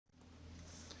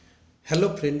Hello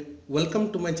friend,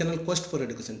 welcome to my channel Quest for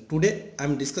Education. Today I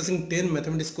am discussing 10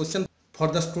 mathematics questions for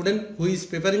the student who is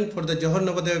preparing for the Jawahar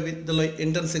Navodaya Vidyalaya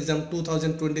entrance exam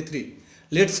 2023.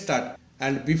 Let's start.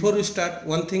 And before we start,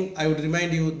 one thing I would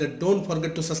remind you that don't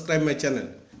forget to subscribe my channel.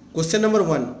 Question number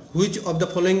 1. Which of the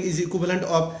following is equivalent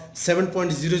of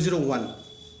 7.001?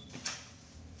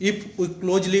 If we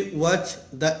closely watch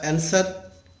the answer,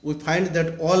 we find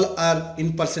that all are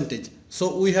in percentage.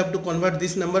 So we have to convert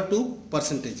this number to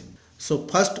percentage. So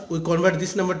first we convert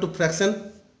this number to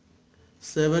fraction.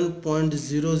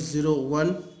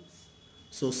 7.001.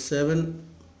 So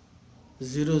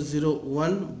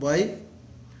 7001 by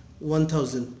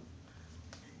 1000.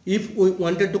 If we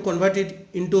wanted to convert it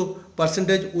into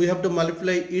percentage, we have to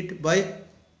multiply it by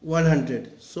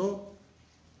 100. So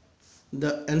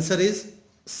the answer is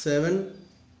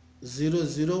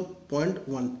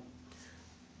 700.1.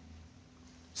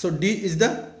 So D is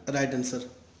the right answer.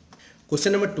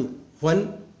 Question number 2.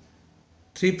 When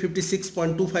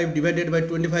 356.25 divided by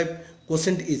 25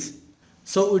 quotient is.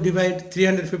 So we divide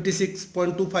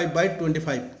 356.25 by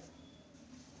 25.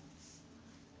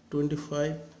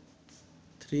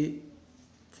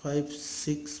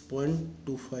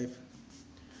 356.25.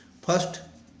 First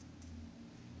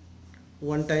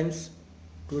 1 times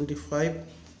 25,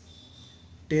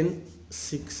 10,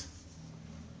 6.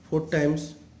 4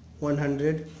 times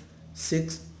 100,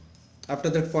 6.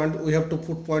 After that point we have to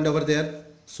put point over there.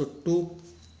 So 2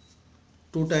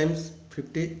 times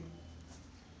 50,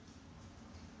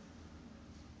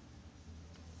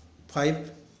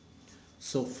 5.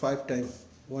 So 5 times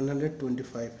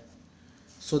 125.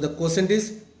 So the quotient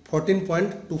is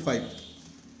 14.25.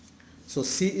 So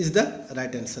C is the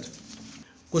right answer.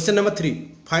 Question number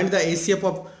 3. Find the ACF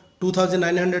of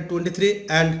 2923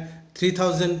 and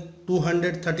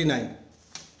 3239.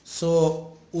 So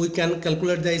we can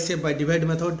calculate the ACF by divide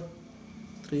method.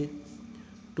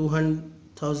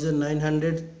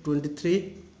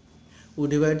 2923 we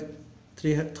divide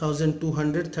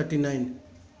 3239.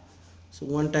 So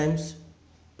 1 times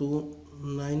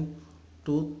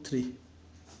 2923,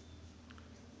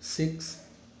 6,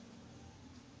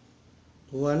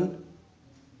 1,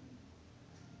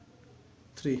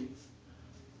 3.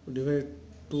 We divide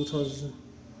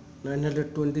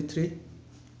 2923.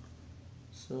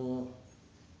 So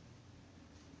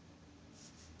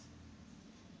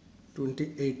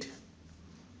 28,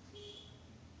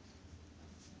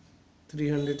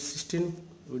 316.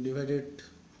 We divided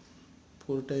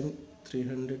 4 times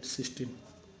 316.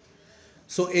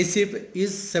 So ACF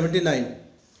is 79.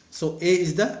 So A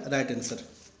is the right answer.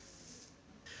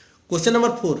 Question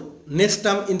number 4. Next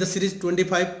term in the series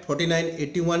 25, 49,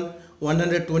 81,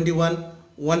 121,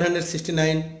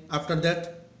 169. After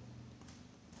that,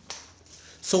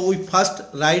 so we first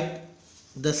write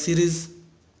the series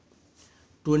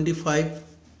 25,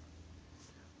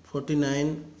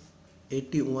 49,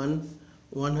 81,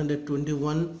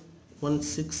 121,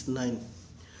 169.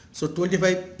 So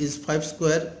 25 is 5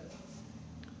 square,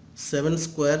 7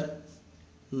 square,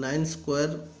 9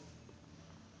 square,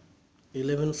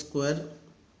 11 square,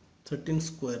 13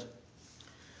 square.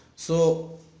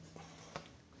 So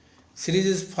series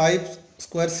is 5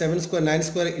 square, 7 square, 9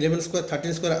 square, 11 square,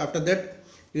 13 square. After that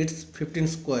it's 15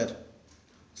 square.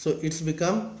 So it's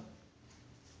become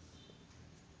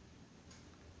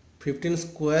 15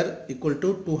 square equal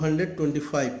to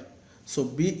 225. So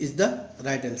B is the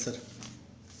right answer.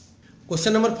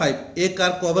 Question number 5. A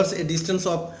car covers a distance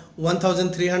of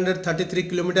 1333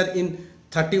 km in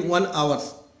 31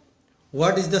 hours.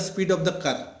 What is the speed of the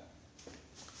car?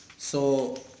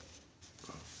 So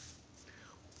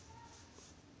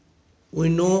we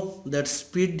know that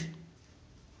speed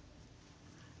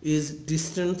is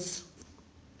distance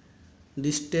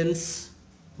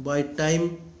by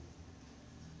time.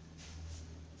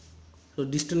 So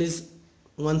distance is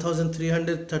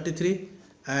 1333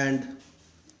 and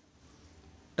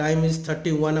time is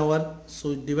 31 hours.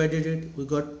 So divided it, we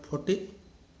got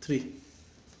 43.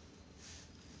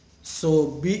 So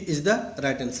B is the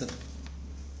right answer.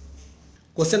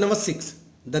 Question number 6.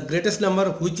 The greatest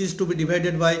number which is to be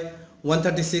divided by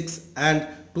 136 and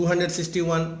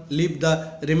 261, leave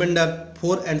the remainder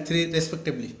 4 and 3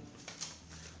 respectively.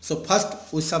 So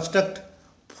first we subtract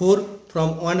 4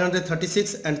 from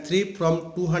 136 and 3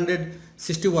 from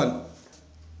 261.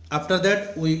 After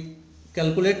that we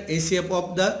calculate ACF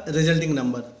of the resulting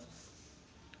number.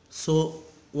 So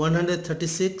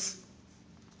 136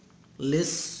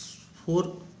 less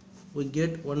 4, we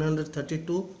get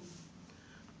 132,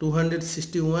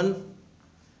 261,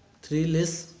 3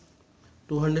 less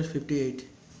 258.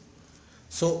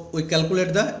 So we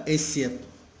calculate the ACF.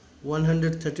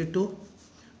 132,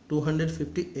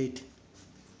 258.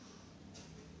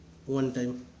 1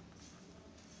 time,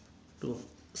 2,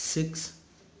 6,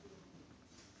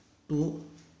 2,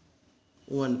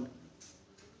 1,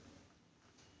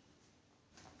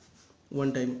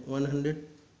 1 time,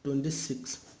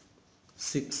 126,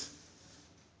 6,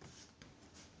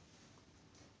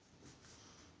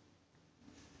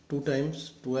 2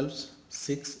 times, 12,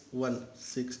 6, 1,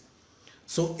 6.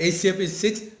 So ACF is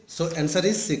 6, so answer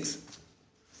is 6.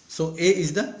 So A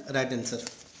is the right answer.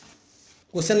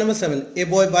 Question number 7. A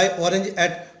boy buy orange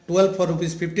at 12 for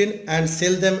rupees 15 and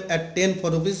sell them at 10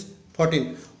 for rupees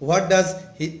 14. What does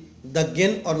the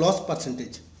gain or loss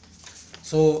percentage?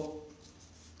 So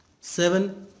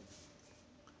 7,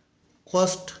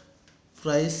 cost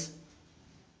price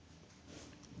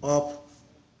of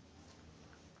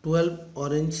 12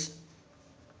 orange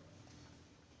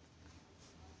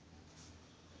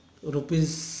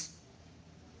rupees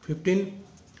 15,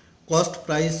 cost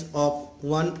price of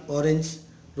 1 orange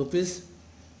rupees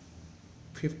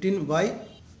 15 by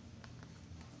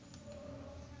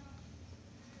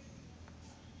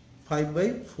 5 by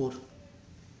 4.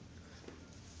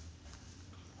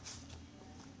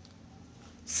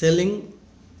 Selling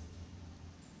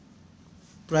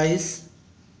price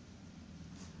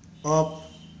of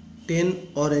 10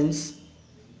 orange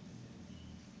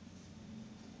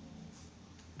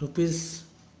rupees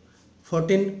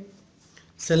 14,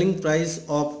 selling price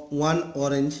of 1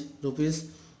 orange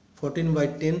rupees 14 by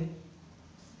 10,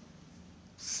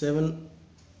 7,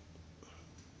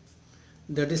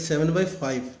 that is 7 by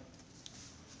 5.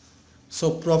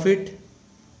 So profit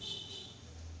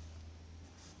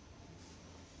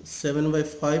 7 by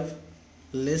 5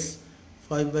 less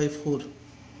 5 by 4.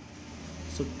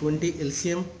 So 20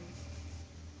 LCM,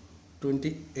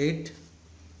 28,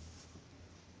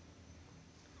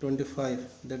 25,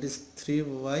 that is 3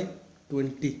 by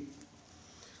 20.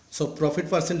 So profit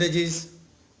percentage is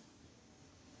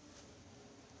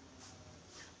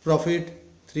profit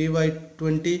 3 by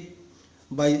 20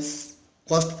 by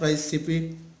cost price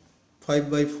CP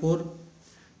 5 by 4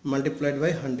 multiplied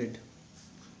by 100.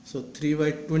 So 3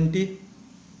 by 20,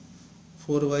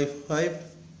 4 by 5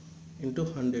 into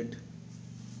 100,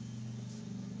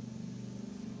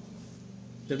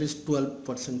 that is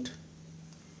 12%.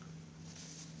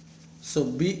 So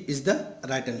B is the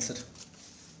right answer.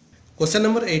 Question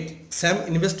number 8. Sam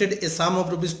invested a sum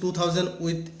of rupees 2000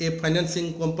 with a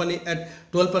financing company at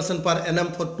 12% per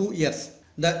annum for 2 years.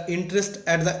 The interest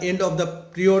at the end of the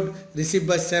period received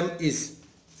by Sam is.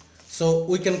 So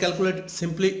we can calculate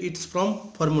simply, it's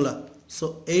from formula.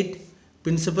 So 8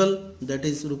 principal, that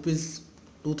is rupees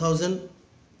 2000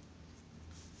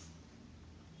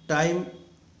 time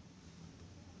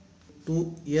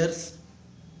 2 years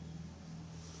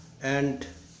and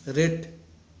rate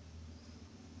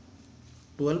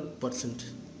 12%.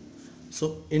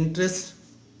 So interest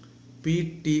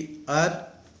PTR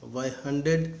by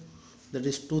 100, that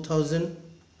is 2000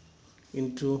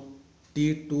 into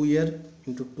T 2 year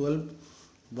into 12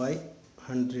 by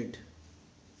 100.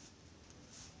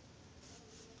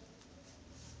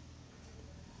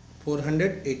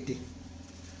 480.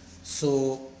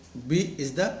 So B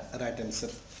is the right answer.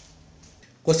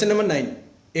 Question number 9.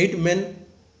 8 men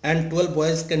and 12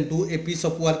 boys can do a piece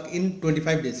of work in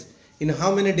 25 days. In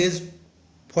how many days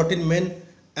 14 men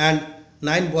and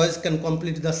 9 boys can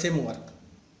complete the same work?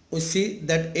 We see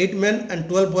that 8 men and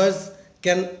 12 boys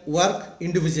can work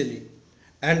individually,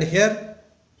 and here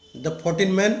the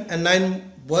 14 men and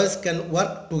 9 boys can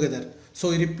work together. So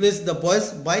we replace the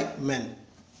boys by men.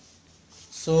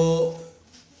 So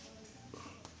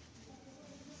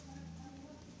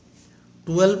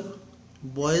 12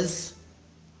 boys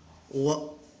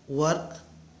work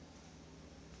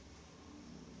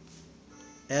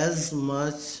as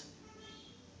much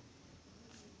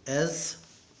as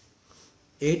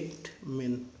 8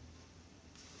 men.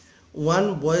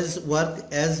 1 boys work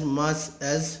as much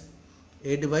as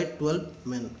 8 by 12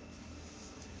 men.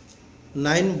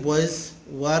 9 boys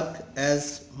work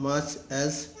as much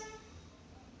as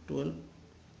 12,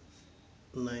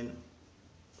 9.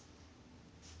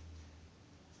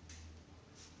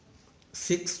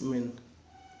 6 men.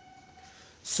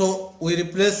 So we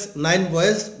replace 9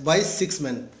 boys by 6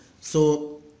 men.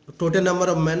 So total number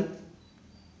of men,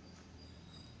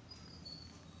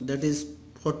 that is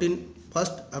 14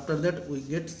 first, after that we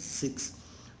get 6.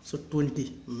 So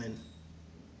 20 men.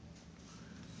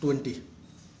 20.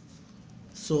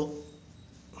 So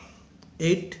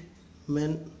 8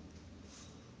 men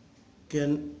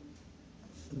can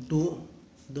do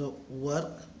the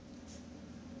work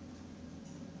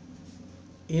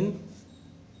in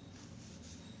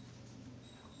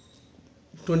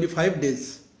 25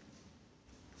 days.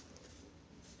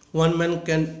 one man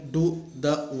can do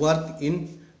the work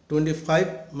in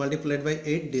 25 multiplied by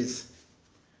 8 days.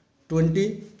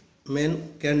 20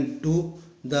 men can do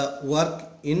the work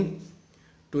in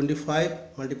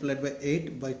 25 multiplied by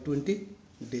 8 by 20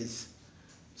 days.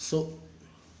 So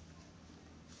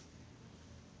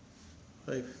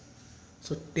 5.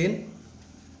 So 10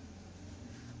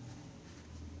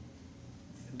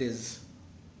 days.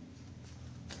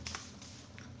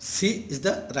 C is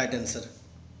the right answer.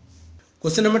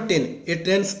 Question number 10. A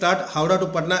train starts Howrah to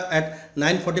Patna at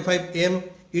 9:45 am.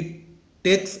 It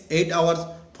takes 8 hours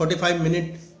 45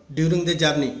 minutes during the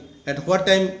journey. At what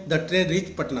time the train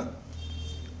reach Patna?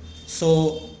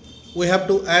 So we have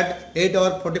to add 8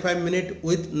 hours 45 minutes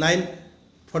with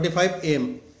 9:45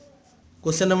 am.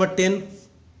 Question number 10.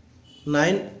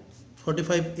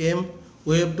 9:45 am.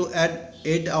 We have to add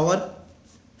 8 hours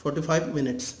 45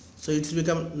 minutes. So it's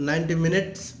become 90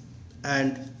 minutes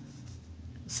and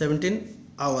 17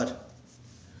 hour.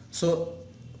 So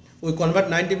we convert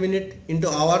 90 minutes into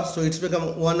hours, so it's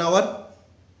become 1 hour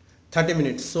 30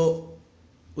 minutes. So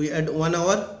we add 1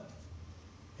 hour,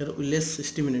 here we less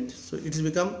 60 minutes, so it's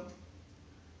become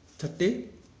 30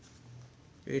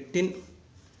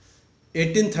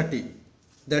 18:30,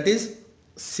 that is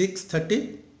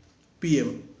 6:30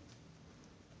 p.m.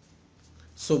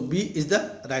 So B is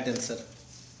the right answer.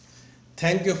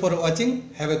 Thank you for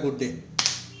watching. Have a good day.